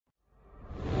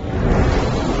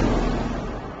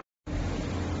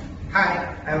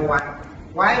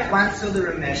why one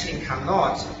soldering machine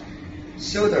cannot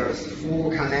solder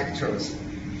four connectors?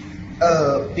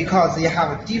 Because they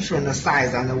have different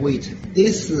size and weight.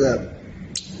 This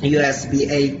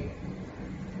USB-A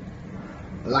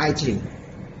Lightning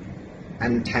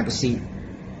and Type-C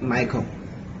micro.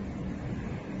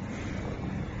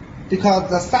 Because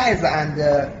the size and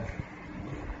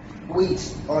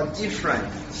weight are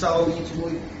different, so it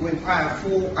will require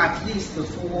at least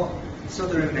four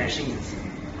soldering machines.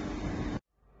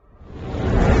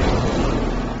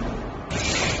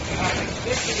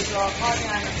 This is a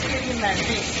cutting and cleaning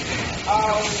machine.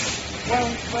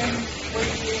 When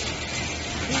you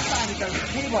inside the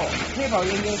table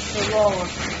you use the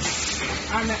rolls,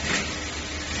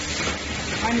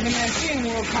 and the machine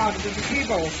will cut the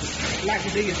cables like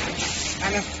this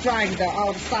and strike the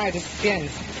outside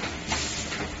skins.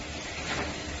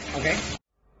 Okay.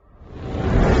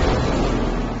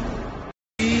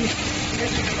 This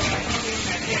is the soldering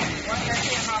machine. One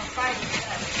machine has 5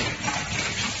 steps.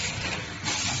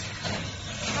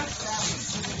 First step is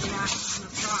the black and the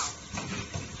brown.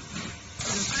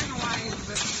 The second one is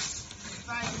the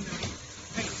striking the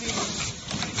cable.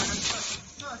 And the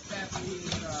third step is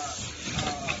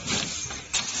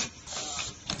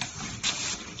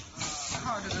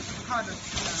cut the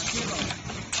cable.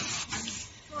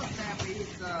 Fourth step is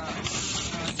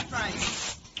stripe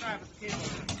the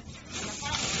cable. And the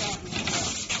final step is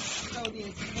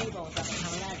soldering the cables and the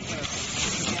connectors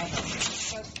together.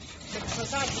 The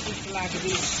process is like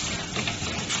this.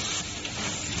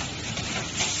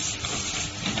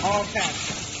 All set.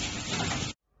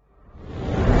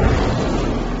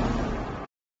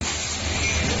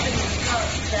 This is the third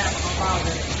step about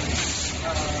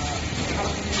how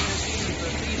to use the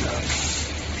procedure.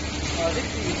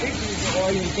 This is the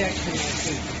oil injection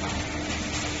machine.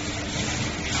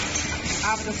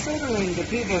 After soldering the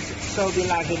cables soldered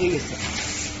like this,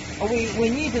 we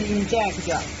need to inject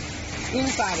the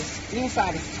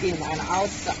inside skin and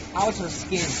outer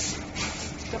skin.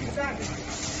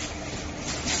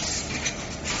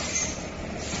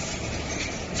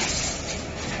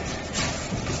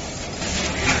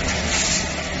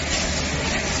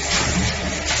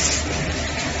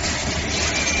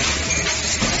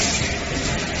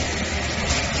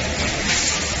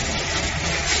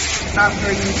 After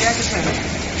injection,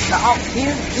 the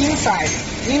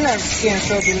inner skin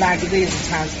should be like this,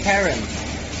 transparent.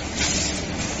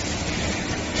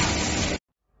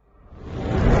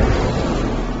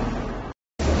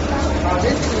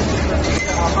 This is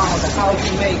about how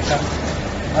to make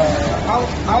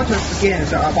outer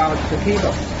skins about the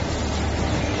cable.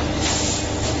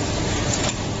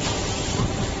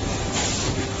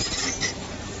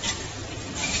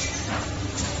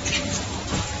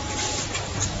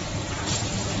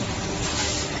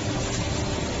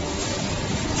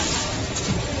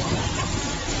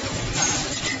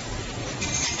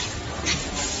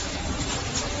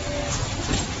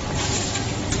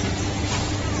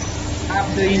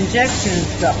 After injection,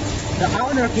 the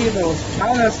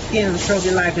outer skin should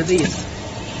be like this.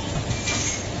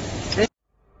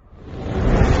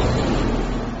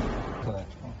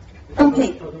 Okay.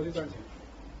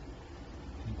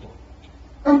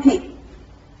 Okay.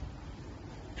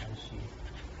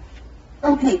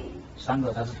 Okay. 3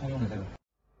个它是通用的这个。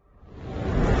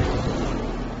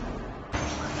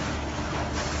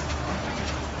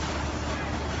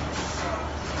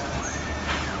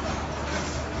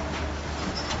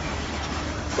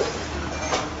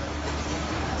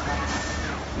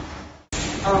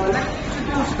Let's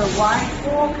introduce the why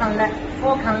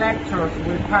four connectors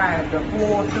require the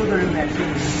four soldering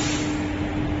machines.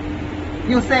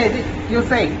 You say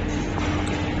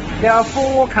there are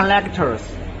 4 connectors.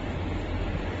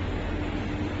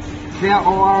 There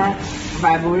are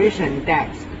vibration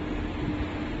decks,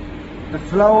 the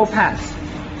flow path,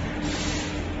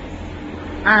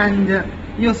 and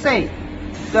you say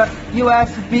the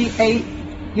USB-A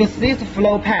use this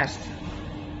flow path.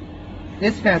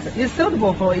 This path is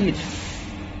suitable for each.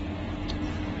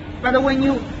 But when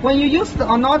you use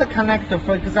another connector,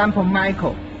 for example,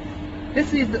 micro,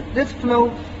 this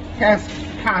flow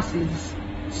path is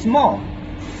small.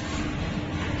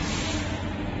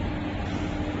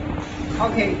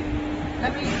 Okay,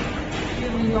 let me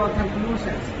give you your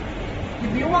conclusions.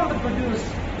 If you want to produce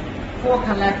 4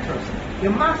 connectors,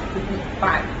 you must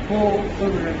buy 4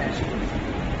 soldering machines.